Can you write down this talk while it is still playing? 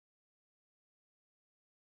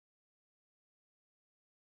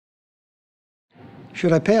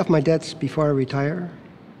Should I pay off my debts before I retire?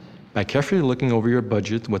 By carefully looking over your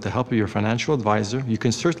budget with the help of your financial advisor, you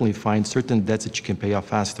can certainly find certain debts that you can pay off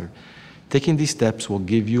faster. Taking these steps will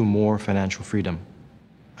give you more financial freedom.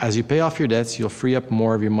 As you pay off your debts, you'll free up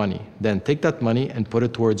more of your money. Then take that money and put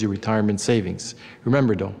it towards your retirement savings.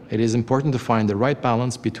 Remember though, it is important to find the right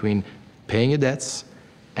balance between paying your debts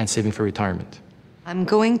and saving for retirement. I'm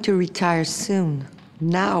going to retire soon.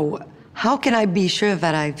 Now, how can I be sure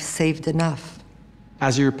that I've saved enough?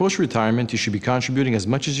 As you approach retirement, you should be contributing as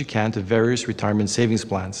much as you can to various retirement savings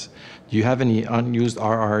plans. Do you have any unused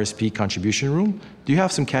RRSP contribution room? Do you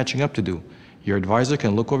have some catching up to do? Your advisor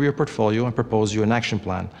can look over your portfolio and propose you an action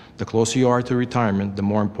plan. The closer you are to retirement, the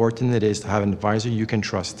more important it is to have an advisor you can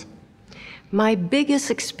trust. My biggest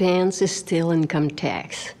expense is still income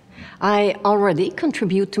tax. I already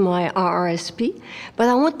contribute to my RRSP, but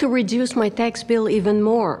I want to reduce my tax bill even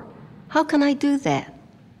more. How can I do that?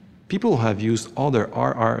 People who have used all their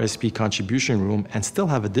RRSP contribution room and still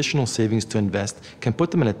have additional savings to invest can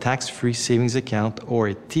put them in a tax-free savings account or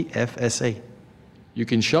a TFSA. You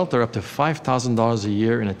can shelter up to $5,000 a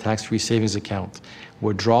year in a tax-free savings account.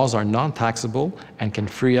 Withdrawals are non-taxable and can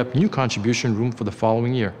free up new contribution room for the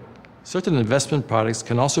following year. Certain investment products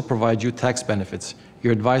can also provide you tax benefits.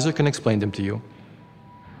 Your advisor can explain them to you.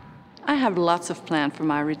 I have lots of plans for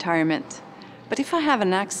my retirement, but if I have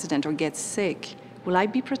an accident or get sick, will I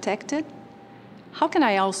be protected? How can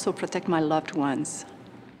I also protect my loved ones?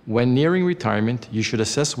 When nearing retirement, you should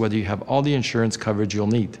assess whether you have all the insurance coverage you'll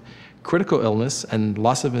need. Critical illness and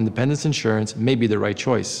loss of independence insurance may be the right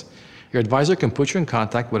choice. Your advisor can put you in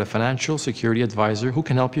contact with a financial security advisor who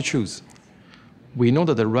can help you choose. We know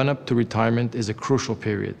that the run-up to retirement is a crucial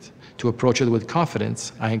period. To approach it with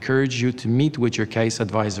confidence, I encourage you to meet with your case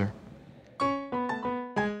advisor.